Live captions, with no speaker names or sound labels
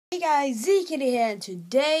Hey guys, Kiddi here, and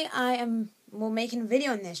today I am making a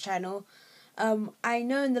video on this channel. I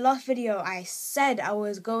know in the last video I said I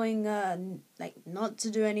was going not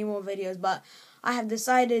to do any more videos, but I have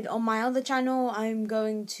decided on my other channel I'm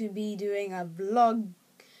going to be doing a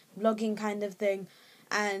vlogging kind of thing,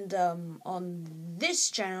 and on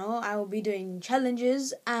this channel I will be doing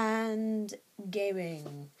challenges and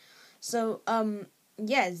gaming. So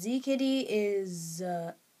yeah, Kiddi is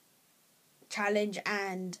challenge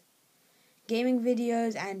and gaming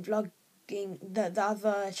videos, and vlogging. The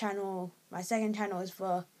other channel, my second channel, is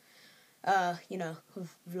for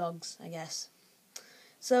vlogs, I guess.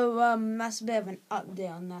 So that's a bit of an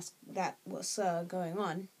update on what's going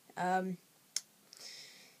on.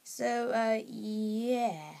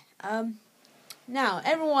 Yeah. Now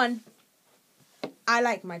everyone, I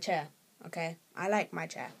like my chair. Okay, I like my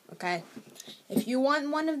chair. Okay, if you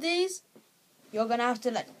want one of these, you're gonna have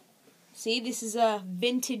to see, this is a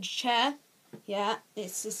vintage chair. Yeah,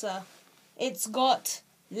 it's got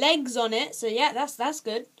legs on it, so yeah, that's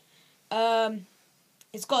good.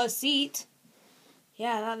 It's got a seat.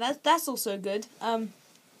 Yeah, that's also good.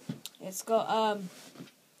 It's got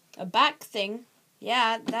a back thing.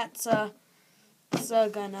 Yeah, that's gonna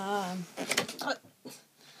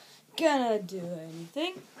do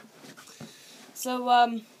anything.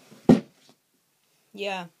 So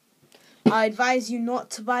yeah. I advise you not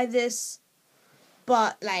to buy this,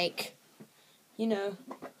 but it's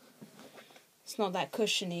not that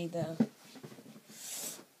cushiony though.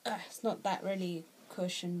 It's not that really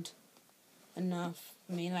cushioned enough.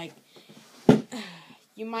 I mean,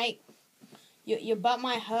 your butt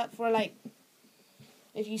might hurt for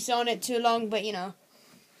if you sit on it too long, but I'm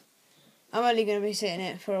only gonna be sitting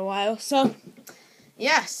in it for a while. So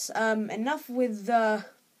yes, enough with the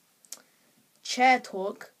chair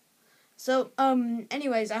talk. So,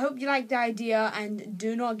 anyways, I hope you liked the idea and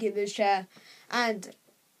do not get this chair. And,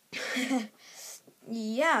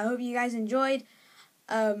 yeah, I hope you guys enjoyed.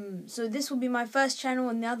 So this will be my first channel,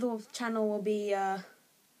 and the other channel will be,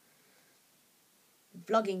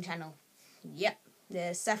 vlogging channel. Yep,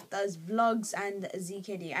 the SeifDoesVlogs and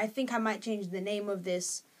Kiddi. I think I might change the name of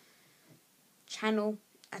this channel.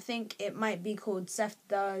 I think it might be called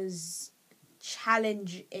SeifDoes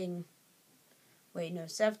Challenging. Wait, no,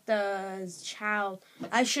 SeifDoesChal.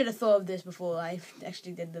 I should have thought of this before I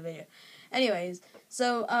actually did the video. Anyways,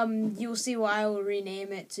 so you'll see what I will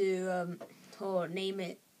rename it to, or name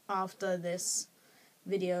it after this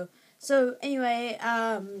video. So anyway,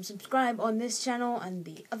 subscribe on this channel and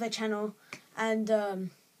the other channel, and I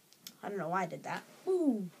don't know why I did that.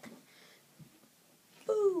 Boom,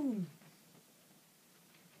 boom.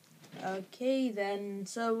 Okay then.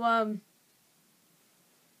 So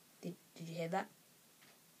did you hear that?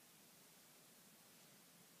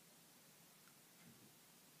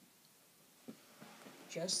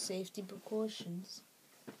 Just safety precautions.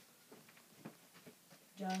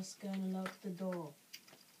 Just gonna lock the door.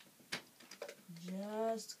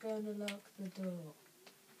 Just gonna lock the door.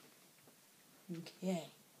 Okay.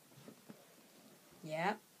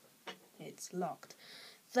 Yeah, it's locked.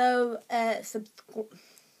 So,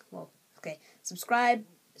 subscribe,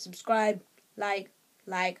 like,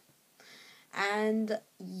 and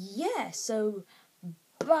yeah. So,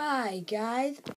 bye, guys.